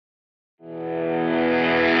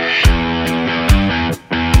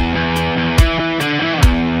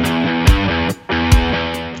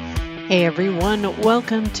Hey everyone,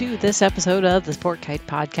 welcome to this episode of the Sport Kite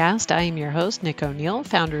Podcast. I am your host, Nick O'Neill,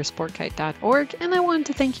 founder of SportKite.org, and I wanted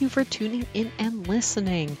to thank you for tuning in and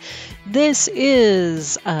listening. This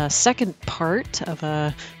is a second part of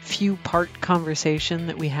a few-part conversation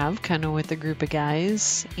that we have kind of with a group of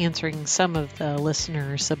guys answering some of the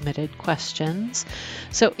listener-submitted questions.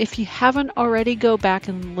 So if you haven't already, go back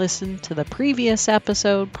and listen to the previous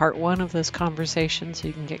episode, part one of this conversation, so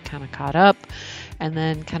you can get kind of caught up. And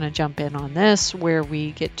then kind of jump in on this where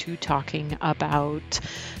we get to talking about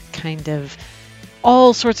kind of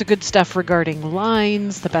all sorts of good stuff regarding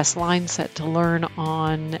lines, the best line set to learn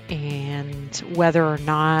on, and whether or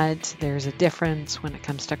not there's a difference when it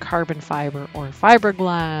comes to carbon fiber or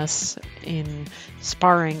fiberglass in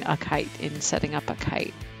sparring a kite, in setting up a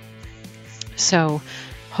kite. So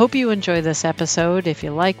hope you enjoy this episode. If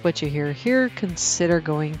you like what you hear here, consider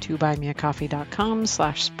going to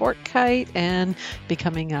buymeacoffee.com/sportkite and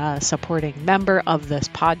becoming a supporting member of this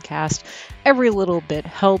podcast. Every little bit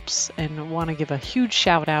helps, and I want to give a huge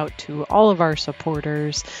shout out to all of our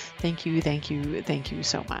supporters. Thank you, thank you, thank you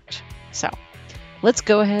so much. So let's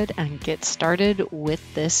go ahead and get started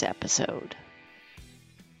with this episode.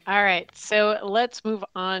 All right, so let's move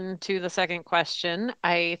on to the second question.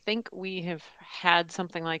 I think we have had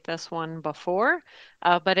something like this one before,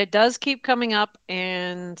 but it does keep coming up,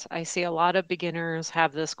 and I see a lot of beginners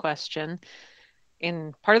have this question.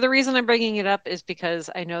 And part of the reason I'm bringing it up is because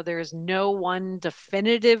I know there's no one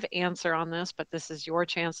definitive answer on this, but this is your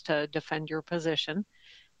chance to defend your position,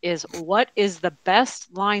 is what is the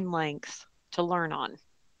best line length to learn on?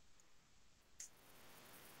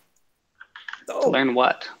 To learn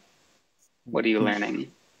what? What are you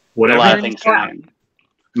learning? Whatever. A lot of things to learn.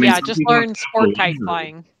 Just learn sport kite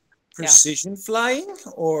flying. Precision flying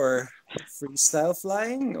or freestyle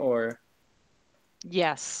flying or?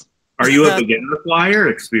 Yes. Are you a beginner flyer,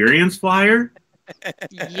 experienced flyer?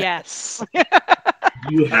 Yes. Do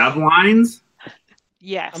you have lines?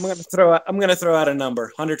 Yes. I'm gonna throw out a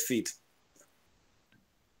number, 100 feet.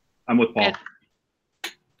 I'm with Paul.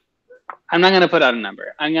 I'm not going to put out a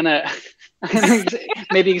number. I'm gonna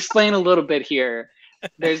maybe explain a little bit here.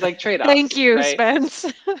 There's like trade-offs. Thank you, right? Spence.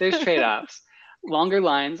 There's trade-offs. Longer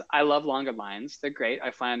lines. I love longer lines. They're great.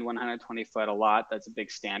 I find 120 foot a lot. That's a big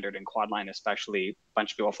standard in quad line, especially. A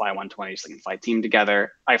bunch of people fly 120s so they can fly team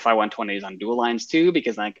together. I fly 120s on dual lines too,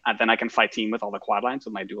 because then I can fly team with all the quad lines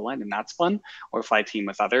with my dual line, and that's fun. Or fly team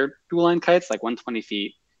with other dual line kites. Like 120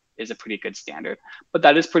 feet is a pretty good standard, but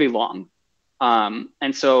that is pretty long.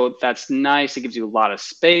 And so that's nice. It gives you a lot of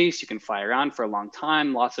space. You can fly around for a long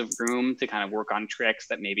time, lots of room to kind of work on tricks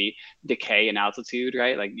that maybe decay in altitude,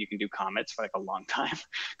 right? Like you can do comets for like a long time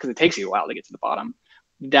because it takes you a while to get to the bottom.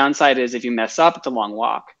 The downside is if you mess up, it's a long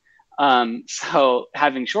walk. So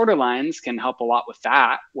having shorter lines can help a lot with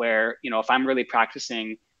that, where, if I'm really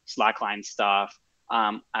practicing slackline stuff,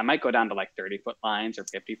 I might go down to like 30-foot lines or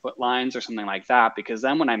 50-foot lines or something like that, because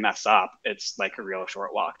then when I mess up, it's like a real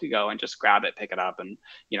short walk to go and just grab it, pick it up. And,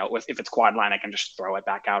 if it's quad line, I can just throw it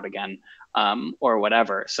back out again, or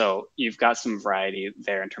whatever. So you've got some variety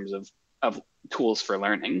there in terms of tools for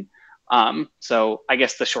learning. So I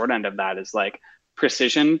guess the short end of that is like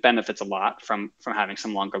precision benefits a lot from having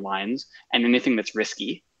some longer lines, and anything that's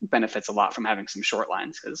risky benefits a lot from having some short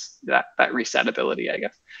lines, because that resetability, I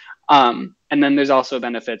guess. And then there's also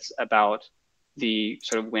benefits about the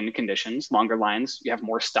sort of wind conditions. Longer lines, you have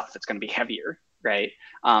more stuff that's going to be heavier, right?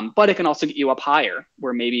 But it can also get you up higher,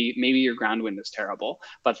 where maybe your ground wind is terrible,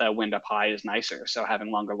 but the wind up high is nicer. So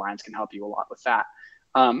having longer lines can help you a lot with that.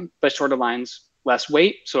 But shorter lines, less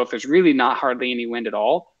weight. So if there's really not hardly any wind at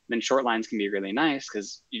all, then short lines can be really nice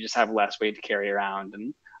because you just have less weight to carry around,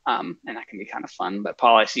 and that can be kind of fun. But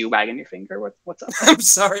Paul, I see you wagging your finger. What's up? I'm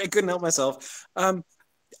sorry, I couldn't help myself.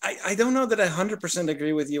 I don't know that I 100%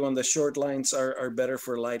 agree with you on the short lines are better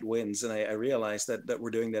for light winds, and I realize that we're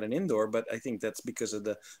doing that in indoor, but I think that's because of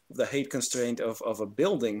the height constraint of a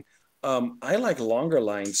building. I like longer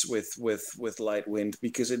lines with light wind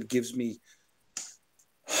because it gives me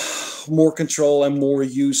more control and more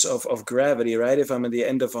use of gravity, right? If I'm at the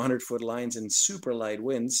end of 100-foot lines in super light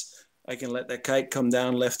winds, I can let that kite come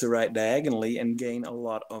down left to right diagonally and gain a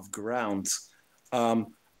lot of ground. I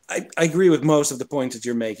agree with most of the points that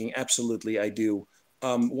you're making. Absolutely, I do.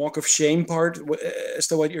 Walk of shame part, as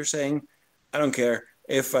to what you're saying, I don't care.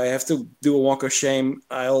 If I have to do a walk of shame,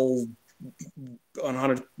 I'll, on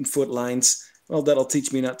 100-foot lines, well, that'll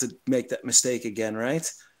teach me not to make that mistake again,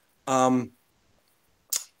 right?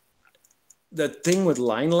 The thing with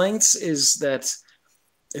line lengths is that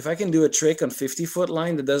if I can do a trick on 50-foot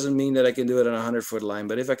line, that doesn't mean that I can do it on a 100-foot line.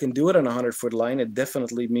 But if I can do it on a 100-foot line, it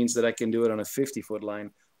definitely means that I can do it on a 50-foot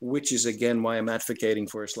line which is again why I'm advocating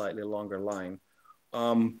for a slightly longer line.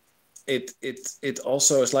 It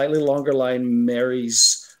also, a slightly longer line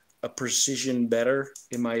marries a precision better,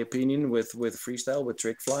 in my opinion, with freestyle, with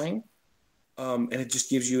trick flying. And it just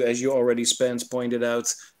gives you, as you already Spence pointed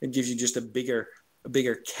out, it gives you just a bigger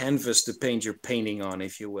canvas to paint your painting on,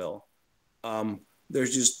 if you will.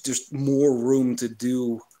 There's just more room to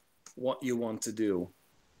do what you want to do.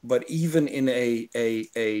 But even in a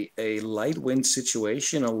light wind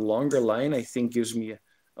situation, a longer line, I think, gives me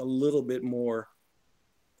a little bit more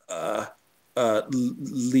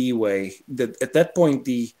leeway. That at that point,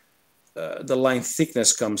 the line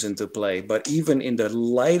thickness comes into play. But even in the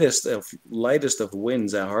lightest of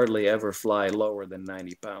winds, I hardly ever fly lower than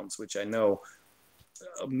 90 pounds, which I know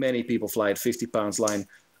many people fly at 50 pounds line.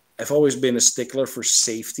 I've always been a stickler for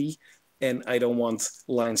safety, and I don't want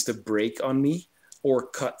lines to break on me or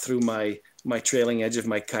cut through my trailing edge of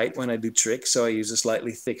my kite when I do tricks. So I use a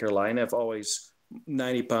slightly thicker line.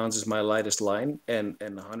 90 pounds is my lightest line, and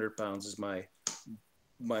 100 pounds is my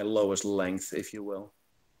lowest length, if you will.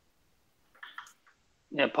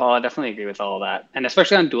 Yeah, Paul, I definitely agree with all of that. And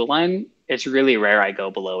especially on dual line, it's really rare I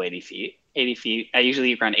go below 80 feet. 80 feet, I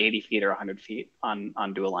usually run 80 feet or 100 feet on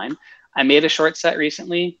dual line. I made a short set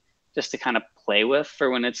recently just to kind of play with for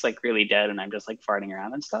when it's like really dead and I'm just like farting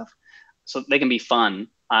around and stuff. So they can be fun.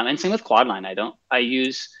 And same with quad line. I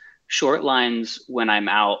use short lines when I'm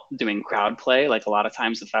out doing crowd play. Like a lot of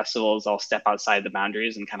times the festivals, I'll step outside the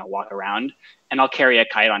boundaries and kind of walk around, and I'll carry a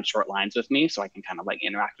kite on short lines with me so I can kind of like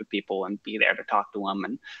interact with people and be there to talk to them.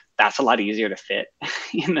 And that's a lot easier to fit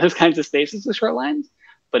in those kinds of spaces with short lines.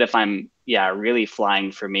 But if I'm, really flying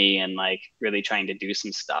for me and like really trying to do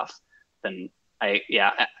some stuff, then I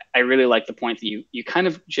really like the point that you kind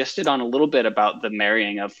of gisted on a little bit about the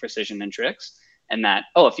marrying of precision and tricks, and that,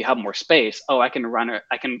 if you have more space, I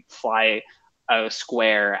can fly a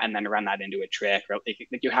square and then run that into a trick, or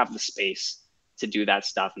like you have the space to do that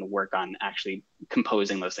stuff and work on actually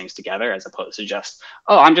composing those things together, as opposed to just,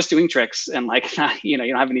 I'm just doing tricks and like, you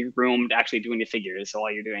don't have any room to actually do any figures. So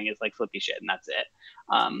all you're doing is like flippy shit and that's it.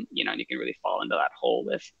 And you can really fall into that hole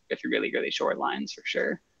if you're really, really short lines, for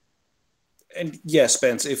sure. And yes,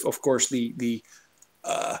 Spence, if of course the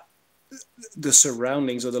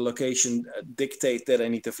surroundings or the location dictate that I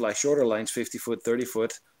need to fly shorter lines, 50 foot, 30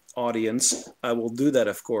 foot audience, I will do that,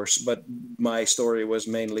 of course. But my story was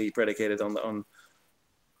mainly predicated on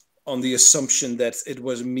the assumption that it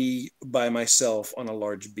was me by myself on a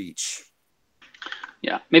large beach.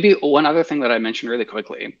 Yeah. Maybe one other thing that I mentioned really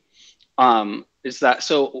quickly is that,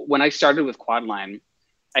 so when I started with quad line,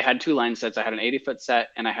 I had two line sets. I had an 80-foot set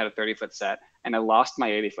and I had a 30-foot set, and I lost my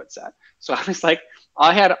 80-foot set. So I was like,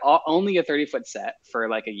 I had only a 30-foot set for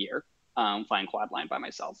like a year flying quad line by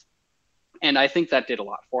myself. And I think that did a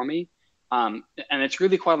lot for me. And it's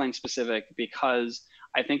really quad line specific because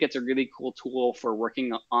I think it's a really cool tool for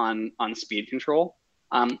working on speed control.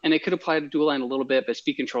 And it could apply to dual line a little bit, but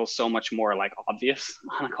speed control is so much more like obvious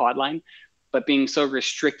on a quad line. But being so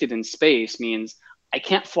restricted in space means I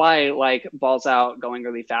can't fly like balls out going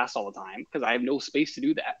really fast all the time because I have no space to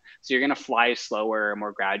do that. So you're going to fly slower,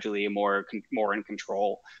 more gradually, more in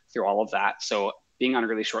control through all of that. So being on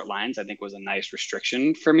really short lines, I think, was a nice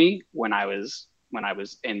restriction for me when I was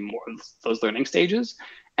in more of those learning stages.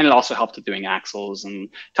 And it also helped with doing axles, and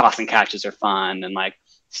tossing catches are fun and like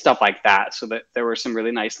stuff like that. So that there were some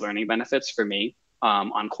really nice learning benefits for me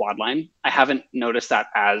on quad line. I haven't noticed that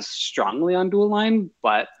as strongly on dual line,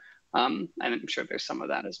 but I'm sure there's some of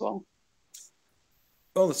that as well.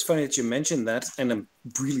 Well, it's funny that you mentioned that, and I'm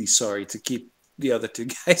really sorry to keep the other two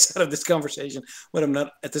guys out of this conversation, but I'm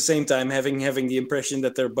not at the same time having the impression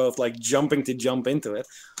that they're both like jumping to jump into it.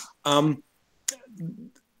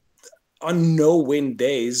 On no wind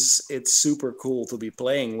days, it's super cool to be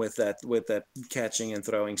playing with that catching and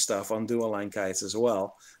throwing stuff on dual line kites as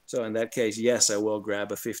well. So in that case, yes, I will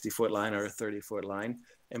grab a 50-foot line or a 30-foot line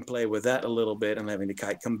and play with that a little bit, and having the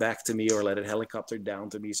kite come back to me or let it helicopter down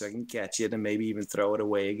to me so I can catch it and maybe even throw it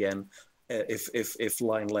away again if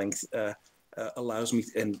line length allows me,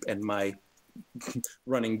 and my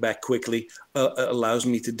running back quickly allows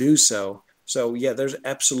me to do so. So yeah, there's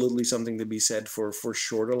absolutely something to be said for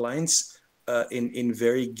shorter lines in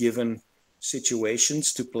very given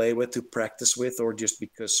situations to play with, to practice with, or just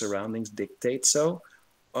because surroundings dictate so.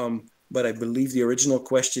 But I believe the original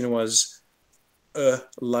question was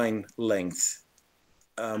line length.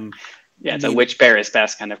 It's a which bear is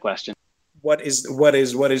best kind of question. What is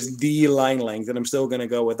the line length? And I'm still going to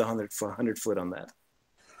go with 100 foot on that.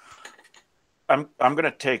 I'm going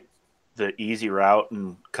to take the easy route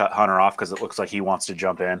and cut Hunter off because it looks like he wants to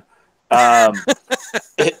jump in.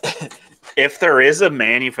 if there is a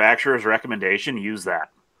manufacturer's recommendation, use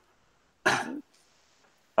that.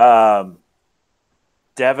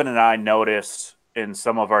 Devin and I noticed in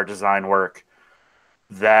some of our design work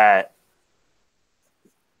that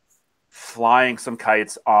flying some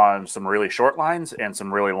kites on some really short lines and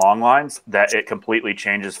some really long lines, that it completely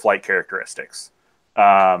changes flight characteristics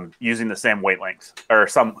using the same weight length or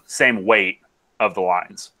some same weight of the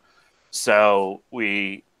lines. So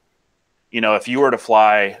if you were to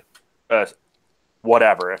fly if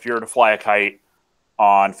you were to fly a kite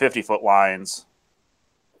on 50-foot lines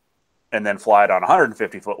and then fly it on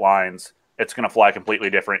 150-foot lines, it's going to fly completely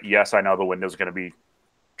different. Yes, I know the window is going to be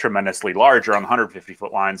tremendously larger on the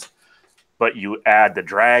 150-foot lines, but you add the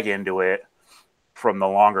drag into it from the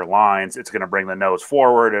longer lines, it's going to bring the nose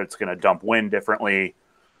forward. It's going to dump wind differently,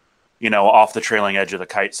 off the trailing edge of the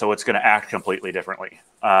kite. So it's going to act completely differently.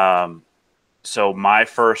 So my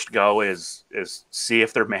first go is see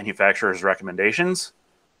if they're manufacturer's recommendations.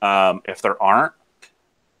 If there aren't,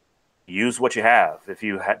 use what you have. If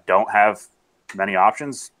you don't have many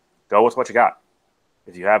options, go with what you got.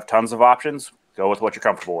 If you have tons of options, go with what you're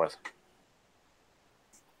comfortable with.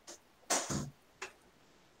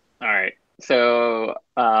 All right. So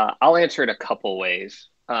I'll answer it a couple ways.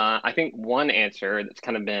 I think one answer that's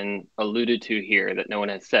kind of been alluded to here that no one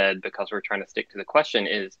has said because we're trying to stick to the question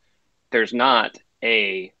is there's not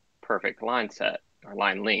a perfect line set or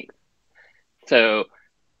line length. So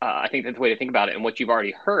I think that's the way to think about it. And what you've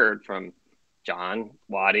already heard from John,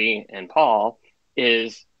 Waddy, and Paul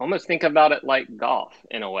is almost think about it like golf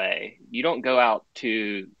in a way. You don't go out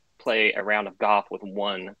to play a round of golf with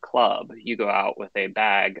one club. You go out with a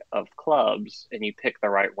bag of clubs and you pick the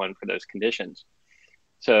right one for those conditions.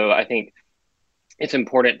 So I think it's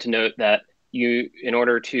important to note that in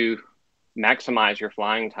order to maximize your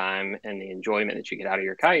flying time and the enjoyment that you get out of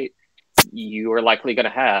your kite, you are likely going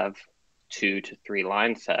to have 2 to 3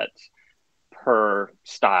 line sets per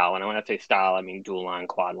style. And when I say style, I mean dual line,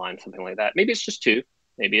 quad line, something like that. Maybe it's just 2,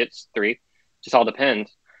 maybe it's 3, just all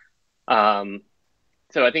depends.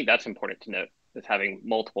 So I think that's important to note, is having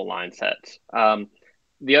multiple line sets.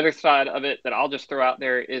 The other side of it that I'll just throw out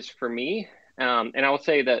there is for me, and I will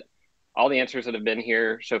say that all the answers that have been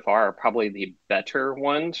here so far are probably the better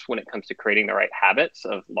ones when it comes to creating the right habits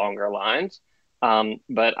of longer lines.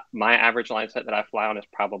 But my average line set that I fly on is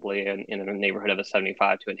probably in the neighborhood of a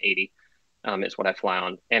 75 to an 80 is what I fly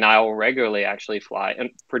on. And I'll regularly actually fly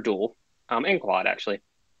for dual and quad actually.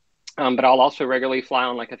 But I'll also regularly fly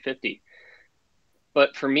on like a 50.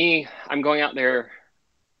 But for me, I'm going out there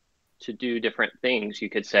to do different things, you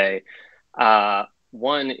could say.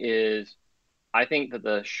 One is I think that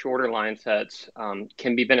the shorter line sets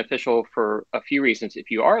can be beneficial for a few reasons. If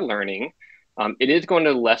you are learning, it is going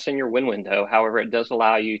to lessen your wind window. However, it does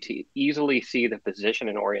allow you to easily see the position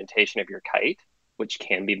and orientation of your kite, which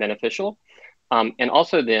can be beneficial. And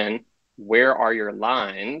also then, where are your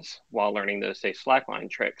lines while learning those, say, slackline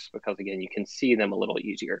tricks? Because again, you can see them a little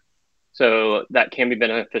easier. So that can be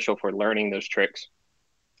beneficial for learning those tricks.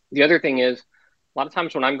 The other thing is, a lot of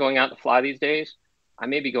times when I'm going out to fly these days, I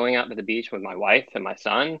may be going out to the beach with my wife and my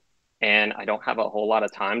son, and I don't have a whole lot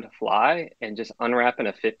of time to fly, and just unwrapping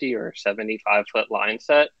a 50 or 75-foot line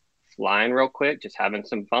set, flying real quick, just having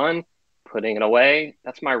some fun, putting it away.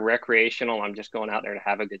 That's my recreational, I'm just going out there to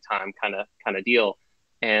have a good time kind of deal.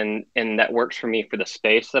 And that works for me for the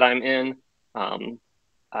space that I'm in. And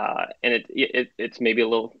it's maybe a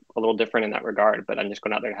little different in that regard, but I'm just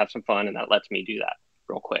going out there to have some fun, and that lets me do that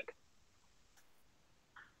real quick.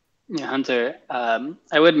 Yeah, Hunter,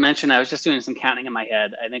 I would mention, I was just doing some counting in my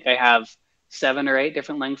head. I think I have 7 or 8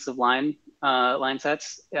 different lengths of line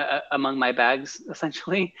sets among my bags,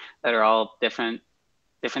 essentially, that are all different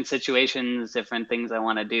situations, different things I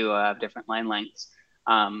want to do. I have different line lengths.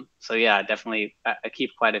 So yeah, definitely, I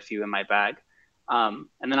keep quite a few in my bag. And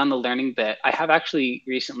then on the learning bit, I have actually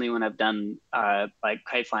recently, when I've done like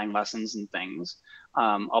kite flying lessons and things,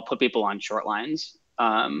 I'll put people on short lines.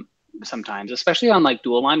 Sometimes, especially on like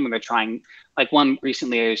dual line when they're trying, like one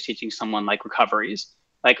recently I was teaching someone like recoveries,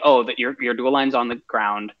 like, oh, that your dual line's on the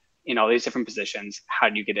ground, these different positions, how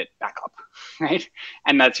do you get it back up, right?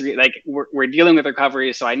 And that's like, we're dealing with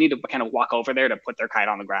recoveries, so I need to kind of walk over there to put their kite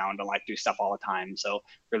on the ground and like do stuff all the time. So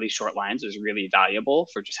really short lines is really valuable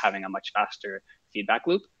for just having a much faster feedback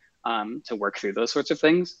loop to work through those sorts of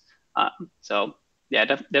things. So yeah,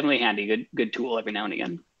 definitely handy, good tool every now and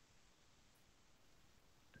again.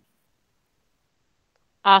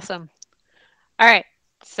 Awesome. All right.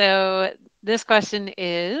 So this question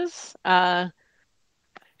is, and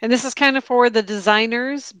this is kind of for the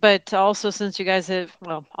designers, but also since you guys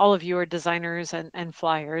all of you are designers and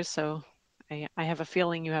flyers, so I have a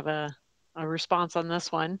feeling you have a a response on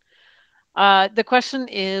this one. The question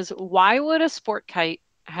is, why would a sport kite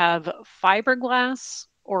have fiberglass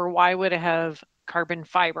or why would it have carbon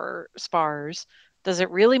fiber spars? Does it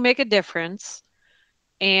really make a difference?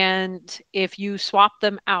 And if you swap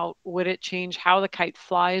them out, would it change how the kite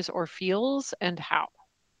flies or feels and how?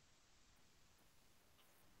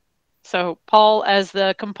 So, Paul, as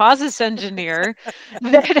the composites engineer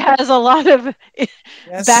that has a lot of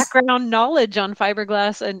Yes. background knowledge on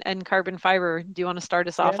fiberglass and carbon fiber, do you want to start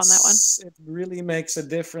us off on that one? Yes, it really makes a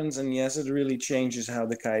difference, and yes, it really changes how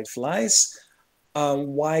the kite flies.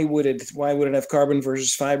 Why would it have carbon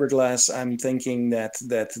versus fiberglass? I'm thinking that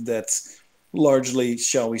largely,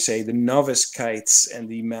 shall we say, the novice kites and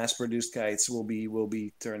the mass-produced kites will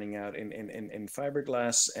be turning out in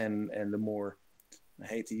fiberglass, and the more, I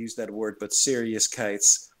hate to use that word, but serious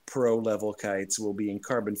kites, pro level kites, will be in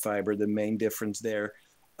carbon fiber. The main difference there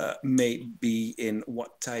may be in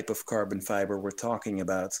what type of carbon fiber we're talking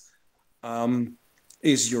about.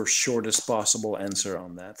 Is your shortest possible answer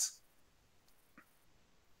on that?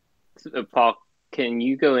 So, Paul, can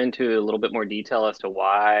you go into a little bit more detail as to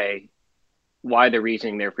why the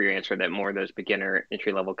reasoning there for your answer, that more of those beginner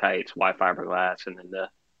entry level kites, why fiberglass, and then the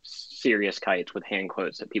serious kites with hand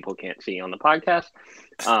quotes that people can't see on the podcast,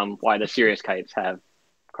 why the serious kites have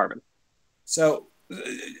carbon? So,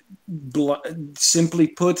 simply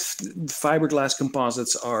put, fiberglass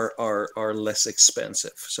composites are less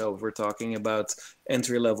expensive. So if we're talking about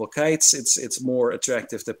entry level kites, it's more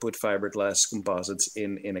attractive to put fiberglass composites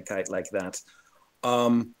in a kite like that.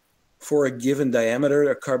 For a given diameter,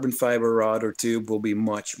 a carbon fiber rod or tube will be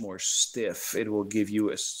much more stiff. It will give you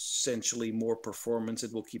essentially more performance.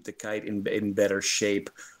 It will keep the kite in better shape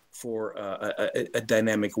for a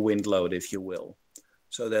dynamic wind load, if you will.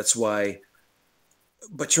 So that's why.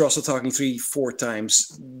 But you're also talking 3-4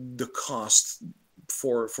 times the cost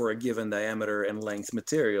for a given diameter and length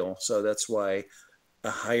material. So that's why a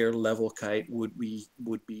higher level kite would be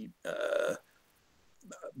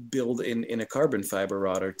built in a carbon fiber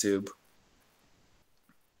rod or tube.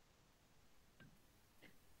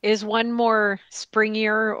 Is one more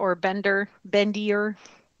springier or bendier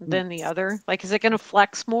than the other? Like, is it going to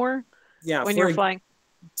flex more when you're flying?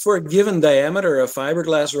 For a given diameter, a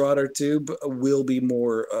fiberglass rod or tube will be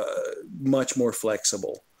much more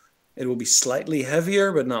flexible. It will be slightly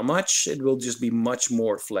heavier, but not much. It will just be much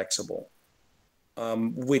more flexible,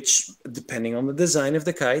 which, depending on the design of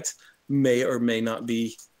the kite, may or may not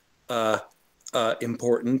be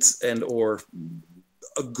important and or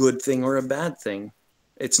a good thing or a bad thing.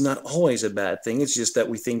 It's not always a bad thing. It's just that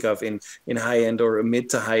we think of in high-end or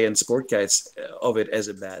mid to high-end sport kites of it as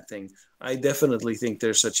a bad thing. I definitely think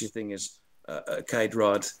there's such a thing as a kite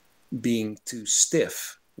rod being too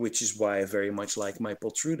stiff, which is why I very much like my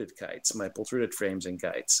pultruded kites, my pultruded frames and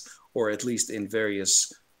kites, or at least in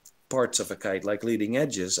various parts of a kite, like leading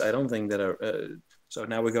edges. I don't think that so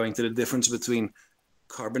now we're going to the difference between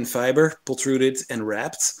carbon fiber, pultruded, and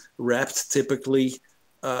wrapped. Wrapped typically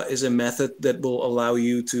is a method that will allow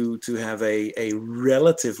you to have a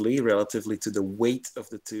relatively to the weight of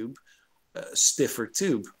the tube, stiffer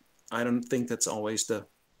tube. I don't think that's always the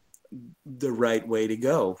right way to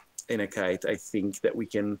go in a kite. I think that we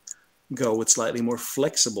can go with slightly more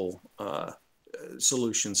flexible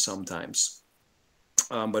solutions sometimes.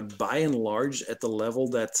 But by and large, at the level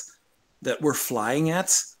that we're flying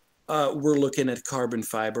at, we're looking at carbon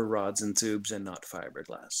fiber rods and tubes and not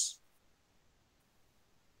fiberglass.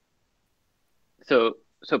 So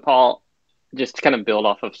Paul, just to kind of build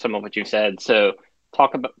off of some of what you said. So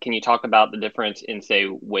can you talk about the difference in, say,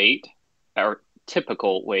 weight or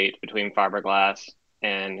typical weight between fiberglass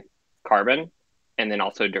and carbon, and then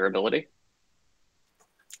also durability?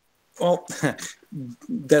 Well,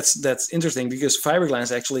 that's interesting because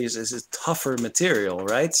fiberglass actually is a tougher material,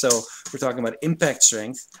 right? So we're talking about impact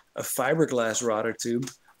strength. A fiberglass rod or tube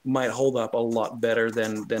might hold up a lot better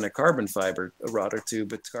than a carbon fiber rod or tube,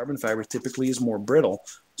 but carbon fiber typically is more brittle.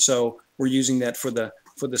 So we're using that for the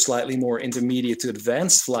slightly more intermediate to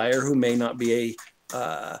advanced flyer who may not be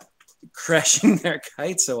crashing their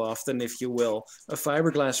kite so often, if you will. A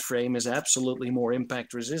fiberglass frame is absolutely more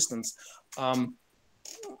impact resistant.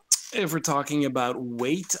 If we're talking about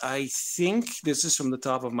weight, I think, this is from the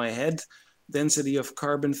top of my head, density of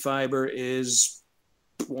carbon fiber is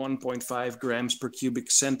 1.5 grams per cubic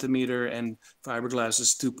centimeter, and fiberglass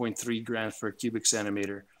is 2.3 grams per cubic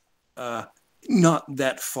centimeter. Not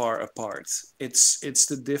that far apart. It's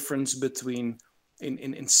the difference between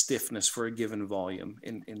in stiffness for a given volume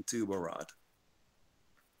in tube or rod.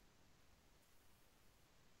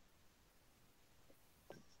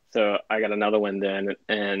 So I got another one then,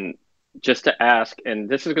 and just to ask, and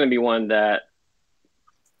this is going to be one that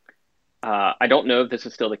I don't know if this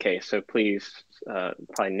is still the case. So please,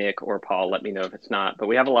 probably Nick or Paul, let me know if it's not. But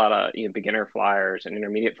we have a lot of beginner flyers and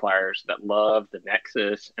intermediate flyers that love the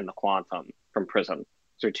Nexus and the Quantum from Prism.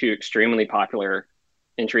 So they're two extremely popular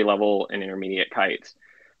entry level and intermediate kites.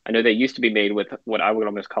 I know they used to be made with what I would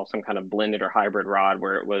almost call some kind of blended or hybrid rod,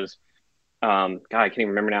 where it was, God, I can't even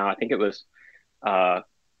remember now. I think it was, or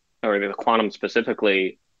the Quantum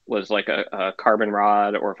specifically was like a carbon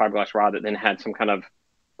rod or a fiberglass rod that then had some kind of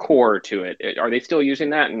core to it. Are they still using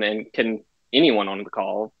that? And then can anyone on the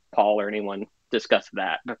call, Paul or anyone, discuss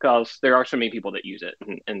that? Because there are so many people that use it,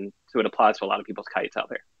 and so it applies to a lot of people's kites out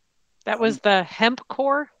there. That was the hemp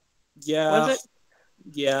core? Yeah. Was it?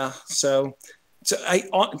 Yeah. So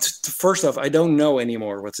first off, I don't know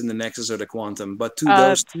anymore what's in the Nexus or the Quantum, but to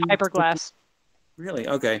those two, fiberglass. Really?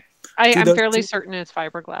 Okay. I'm fairly certain it's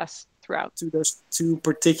fiberglass throughout. To those two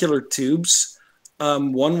particular tubes,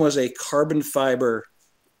 one was a carbon fiber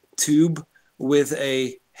tube with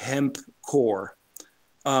a hemp core.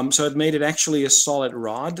 So it made it actually a solid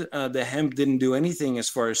rod. The hemp didn't do anything as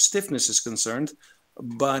far as stiffness is concerned,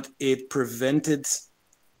 but it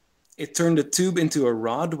turned the tube into a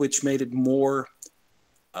rod, which made it more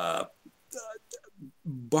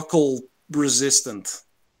buckle resistant.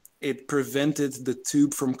 It prevented the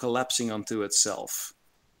tube from collapsing onto itself,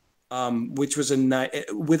 which was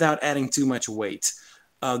without adding too much weight.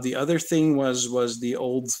 The other thing was the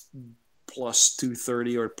old plus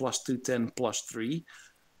 230 or plus 210 plus 3,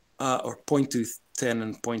 or 0.210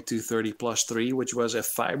 and 0.230 plus 3, which was a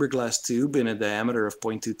fiberglass tube in a diameter of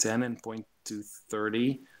 0.210 and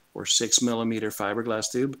 0.230 or 6 millimeter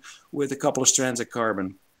fiberglass tube with a couple of strands of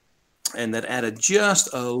carbon. And that added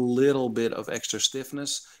just a little bit of extra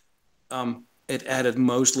stiffness. It added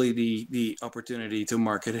mostly the opportunity to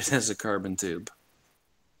market it as a carbon tube.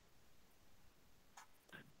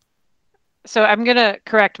 So I'm going to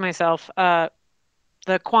correct myself. The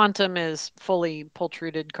Quantum is fully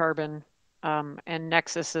pultruded carbon, and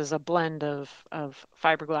Nexus is a blend of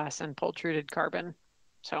fiberglass and pultruded carbon.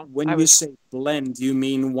 So when you say blend, you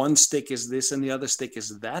mean one stick is this and the other stick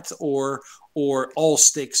is that, or all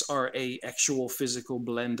sticks are a actual physical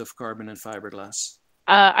blend of carbon and fiberglass?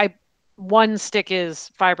 One stick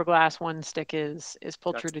is fiberglass, one stick is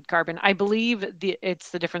pultruded carbon. I believe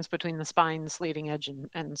it's the difference between the spines, leading edge,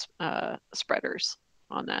 and spreaders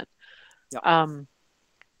on that. Yeah.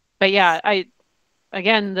 But yeah,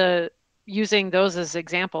 using those as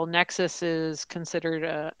example, Nexus is considered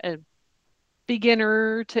a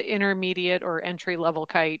beginner to intermediate or entry level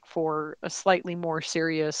kite for a slightly more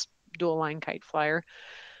serious dual line kite flyer.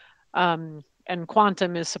 And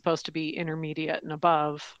Quantum is supposed to be intermediate and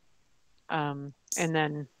above. And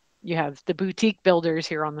then you have the boutique builders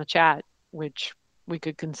here on the chat, which we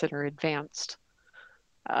could consider advanced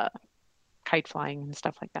kite flying and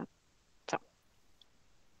stuff like that. So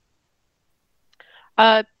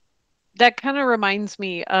that kind of reminds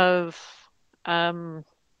me of, I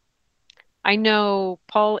know,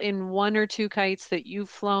 Paul, in one or two kites that you've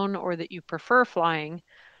flown or that you prefer flying,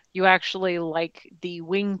 you actually like the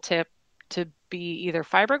wingtip to be either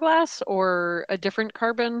fiberglass or a different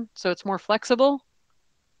carbon, so it's more flexible.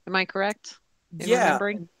 Am I correct in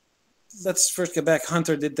remembering? Let's first get back.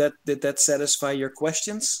 Hunter, did that satisfy your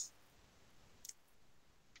questions?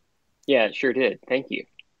 Yeah, it sure did. Thank you.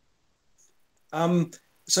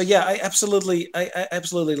 So yeah, I absolutely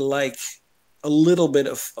like a little bit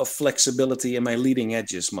of flexibility in my leading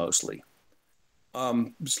edges mostly.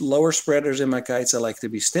 Lower spreaders in my kites I like to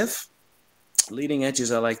be stiff. Leading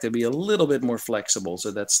edges I like to be a little bit more flexible.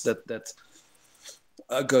 So that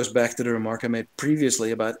goes back to the remark I made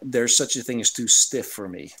previously about there's such a thing as too stiff for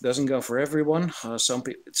me. Doesn't go for everyone. Some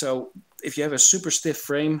people. So if you have a super stiff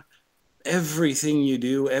frame, everything you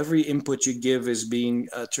do, every input you give is being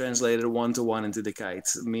translated one-to-one into the kite,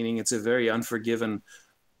 meaning it's a very unforgiving,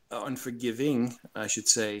 I should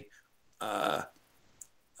say,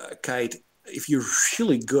 kite. If you're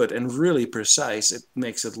really good and really precise, it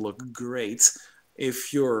makes it look great.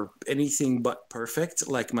 If you're anything but perfect,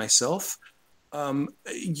 like myself,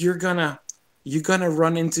 you're gonna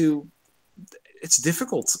run into. It's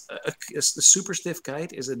difficult. A super stiff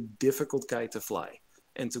kite is a difficult kite to fly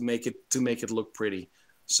and to make it look pretty.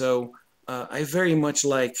 So I very much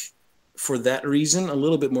like, for that reason, a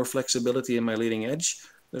little bit more flexibility in my leading edge.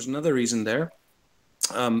 There's another reason there.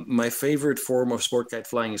 My favorite form of sport kite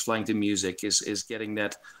flying is flying to music, is getting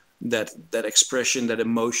that expression, that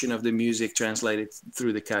emotion of the music translated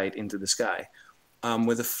through the kite into the sky.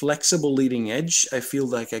 With a flexible leading edge, I feel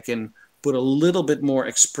like I can put a little bit more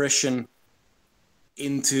expression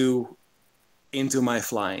into my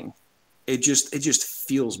flying. it just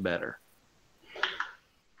feels better.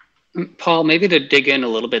 Paul, maybe to dig in a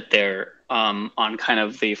little bit there on kind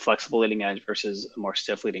of the flexible leading edge versus a more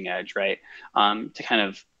stiff leading edge, right? To kind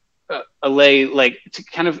of to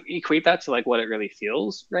kind of equate that to like what it really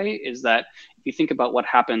feels, right? Is that if you think about what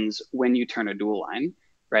happens when you turn a dual line,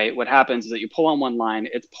 right? What happens is that you pull on one line,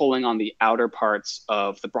 it's pulling on the outer parts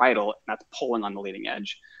of the bridle, and that's pulling on the leading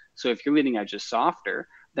edge. So if your leading edge is softer,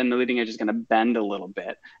 then the leading edge is going to bend a little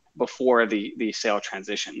bit before the sail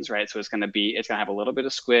transitions, right? So it's going to have a little bit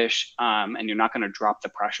of squish, and you're not going to drop the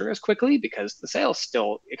pressure as quickly because the sail's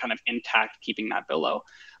still kind of intact, keeping that billow.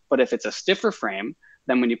 But if it's a stiffer frame,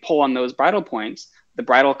 then when you pull on those bridle points, the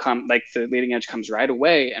the leading edge comes right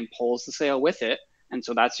away and pulls the sail with it. And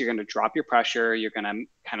so you're going to drop your pressure. You're going to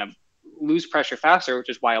kind of lose pressure faster, which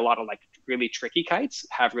is why a lot of like really tricky kites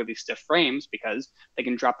have really stiff frames, because they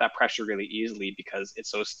can drop that pressure really easily because it's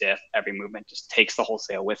so stiff. Every movement just takes the whole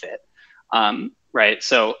sail with it. Right.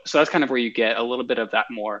 So that's kind of where you get a little bit of that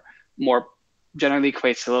more generally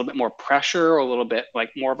equates to a little bit more pressure, or a little bit like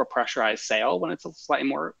more of a pressurized sail when it's slightly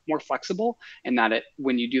more flexible, and that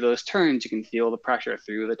when you do those turns, you can feel the pressure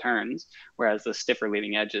through the turns, whereas the stiffer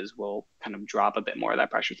leading edges will kind of drop a bit more of that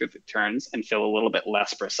pressure through the turns and feel a little bit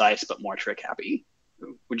less precise but more trick happy.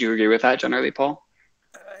 Would you agree with that generally, Paul?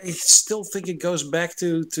 I still think it goes back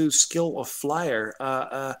to skill of flyer.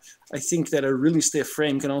 I think that a really stiff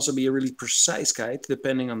frame can also be a really precise kite,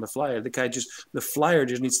 depending on the flyer. The flyer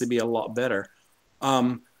just needs to be a lot better.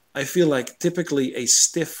 I feel like typically a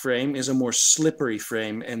stiff frame is a more slippery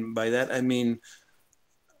frame, and by that I mean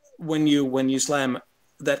when you slam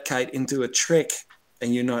that kite into a trick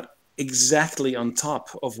and you're not exactly on top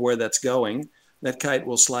of where that's going, that kite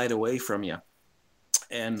will slide away from you.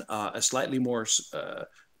 And a slightly more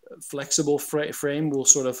flexible frame will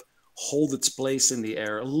sort of hold its place in the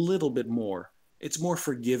air a little bit more. It's more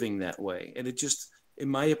forgiving that way, and it just, in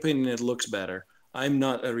my opinion, it looks better. I'm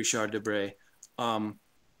not a Richard Debray. I'm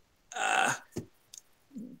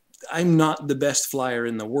not the best flyer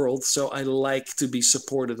in the world, so I like to be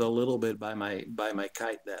supported a little bit by my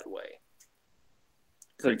kite that way.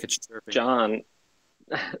 John,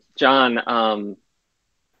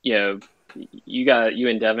 you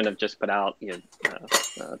and Devin have just put out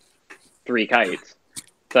 3 kites,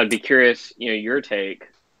 so I'd be curious, your take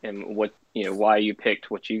and what why you picked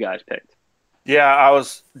what you guys picked. Yeah,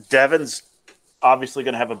 Devin's obviously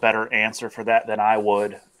going to have a better answer for that than I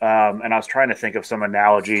would. And I was trying to think of some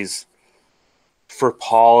analogies for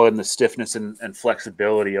Paul and the stiffness and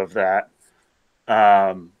flexibility of that.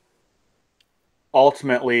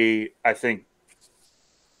 Ultimately, I think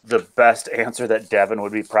the best answer that Devin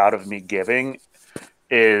would be proud of me giving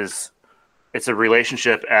is it's a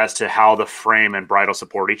relationship as to how the frame and bridle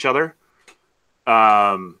support each other.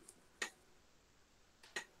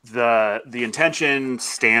 The intention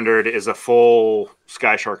standard is a full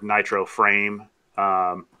SkyShark Nitro frame.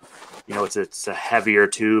 It's a heavier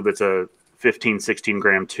tube. It's a 15, 16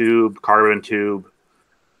 gram tube, carbon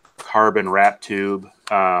wrap tube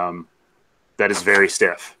that is very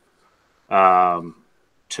stiff.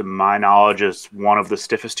 To my knowledge, is one of the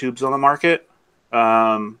stiffest tubes on the market.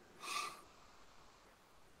 And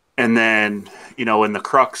then, in the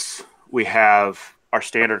crux, we have our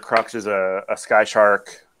standard crux is a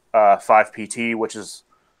SkyShark 5PT, which is,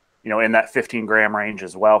 in that 15 gram range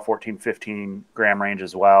as well, 14, 15 gram range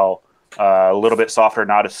as well. A little bit softer,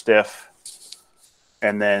 not as stiff.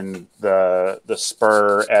 And then the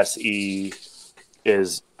Spur SE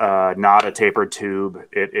is not a tapered tube.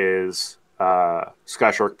 It is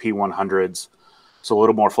SkyShark P100s. So a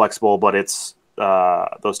little more flexible, but it's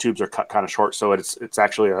those tubes are cut kind of short, so it's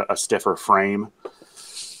actually a stiffer frame.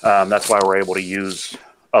 That's why we're able to use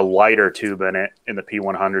a lighter tube in it in the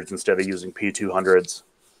P100s instead of using P200s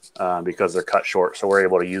because they're cut short. So we're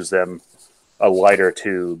able to use them a lighter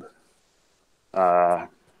tube, and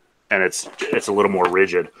it's a little more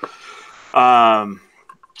rigid.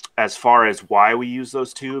 As far as why we use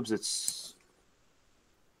those tubes, it's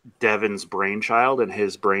Devin's brainchild, and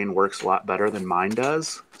his brain works a lot better than mine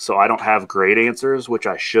does. So I don't have great answers, which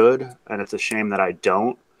I should, and it's a shame that I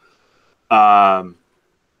don't.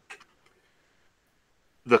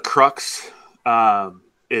 The crux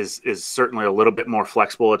is certainly a little bit more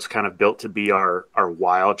flexible. It's kind of built to be our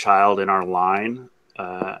wild child in our line.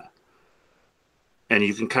 And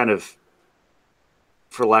you can kind of,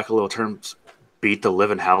 for lack of little terms, beat the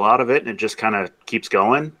living hell out of it, and it just kind of keeps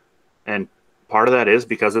going. And part of that is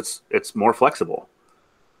because it's more flexible.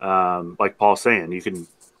 Like Paul's saying,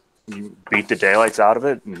 you beat the daylights out of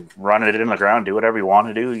it and run it in the ground, do whatever you want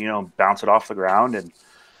to do, bounce it off the ground, and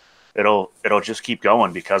it'll just keep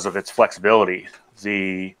going because of its flexibility.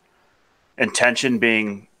 The and tension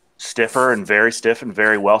being stiffer and very stiff and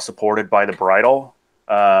very well supported by the bridle.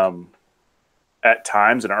 At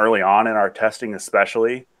times and early on in our testing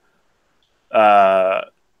especially,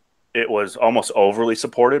 it was almost overly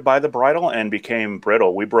supported by the bridle and became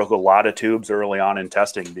brittle. We broke a lot of tubes early on in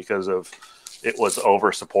testing because of it was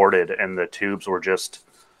over supported, and the tubes were just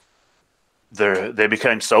they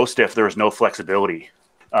became so stiff there was no flexibility.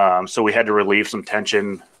 So we had to relieve some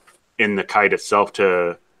tension in the kite itself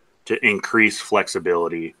to increase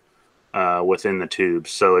flexibility within the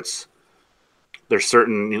tubes. So there's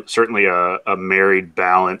certainly a married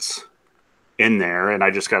balance in there. And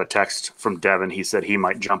I just got a text from Devin. He said he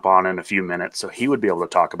might jump on in a few minutes, so he would be able to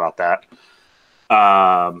talk about that.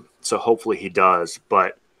 So hopefully he does.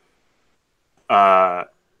 But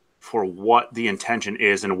for what the intention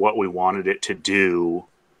is and what we wanted it to do,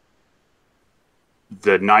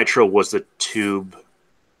 the nitro was the tube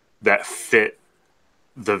that fit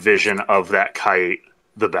the vision of that kite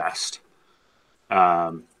the best.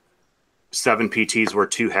 7 PTs were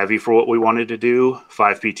too heavy for what we wanted to do.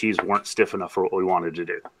 5 PTs weren't stiff enough for what we wanted to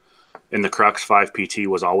do. In the Crux, 5 PT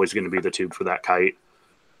was always going to be the tube for that kite.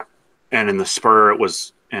 And in the Spur,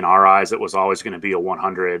 in our eyes, it was always going to be a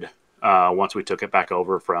 100 once we took it back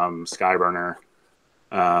over from Skyburner.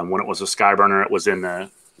 When it was a Skyburner, it was in the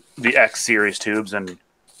X series tubes, and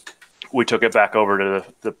we took it back over to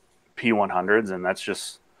the P100s, and that's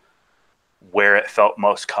just where it felt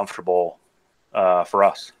most comfortable for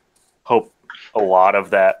us. Hope a lot of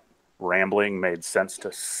that rambling made sense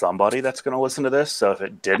to somebody that's going to listen to this. So if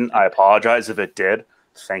it didn't, I apologize. If it did,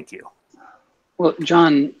 thank you. Well,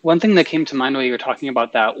 John, one thing that came to mind while you were talking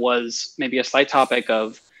about that was maybe a slight topic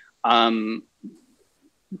of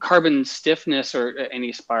carbon stiffness or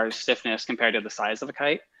any spar stiffness compared to the size of a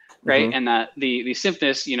kite, right? Mm-hmm. And that the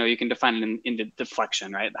stiffness, you can define it into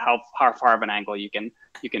deflection, right? How far of an angle you can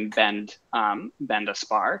bend a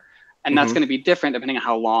spar. And that's going to be different depending on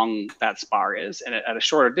how long that spar is. And at a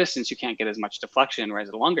shorter distance, you can't get as much deflection, whereas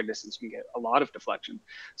at a longer distance, you can get a lot of deflection.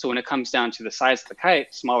 So when it comes down to the size of the kite,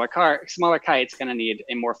 smaller kite's going to need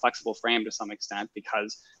a more flexible frame to some extent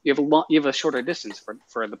because you have a shorter distance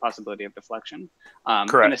for the possibility of deflection.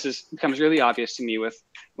 Correct. And this becomes really obvious to me with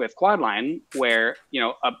quad line, where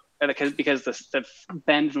because the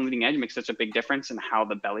bend and leading edge makes such a big difference in how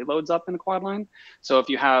the belly loads up in the quad line. So if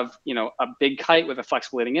you have, a big kite with a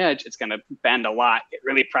flexible leading edge, it's going to bend a lot, get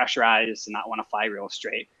really pressurized and not want to fly real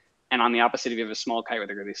straight. And on the opposite, if you have a small kite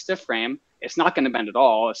with a really stiff frame, it's not going to bend at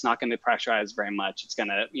all. It's not going to pressurize very much. It's going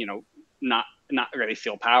to, not really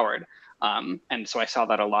feel powered. And so I saw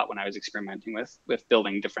that a lot when I was experimenting with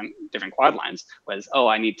building different quad lines was,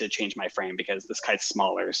 I need to change my frame because this kite's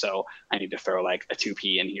smaller. So I need to throw like a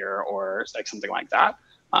 2P in here or like something like that.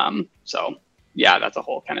 So yeah, that's a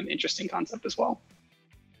whole kind of interesting concept as well.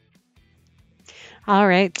 All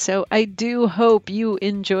right, so I do hope you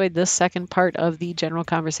enjoyed this second part of the general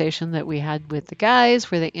conversation that we had with the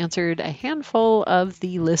guys, where they answered a handful of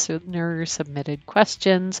the listener submitted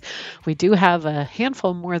questions. We do have a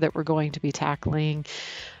handful more that we're going to be tackling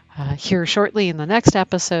here shortly in the next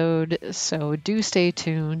episode, so do stay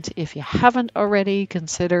tuned. If you haven't already,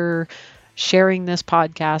 consider sharing this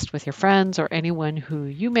podcast with your friends or anyone who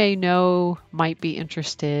you may know might be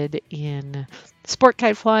interested in sport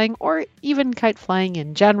kite flying or even kite flying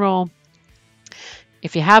in general.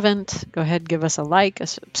 If you haven't, go ahead and give us a like, a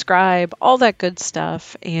subscribe, all that good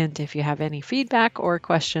stuff. And if you have any feedback or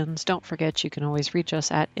questions, don't forget you can always reach us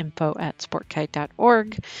at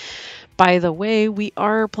info@sportkite.org. By the way, we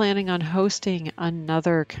are planning on hosting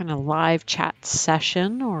another kind of live chat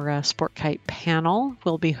session or a Sport Kite panel.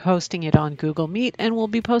 We'll be hosting it on Google Meet, and we'll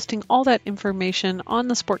be posting all that information on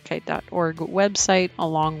the sportkite.org website,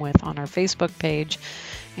 along with on our Facebook page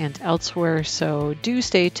and elsewhere. So do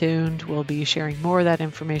stay tuned. We'll be sharing more of that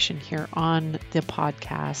information here on the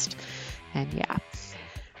podcast. And yeah,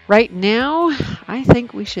 right now, I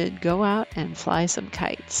think we should go out and fly some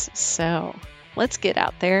kites. So let's get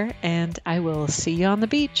out there, and I will see you on the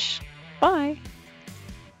beach. Bye.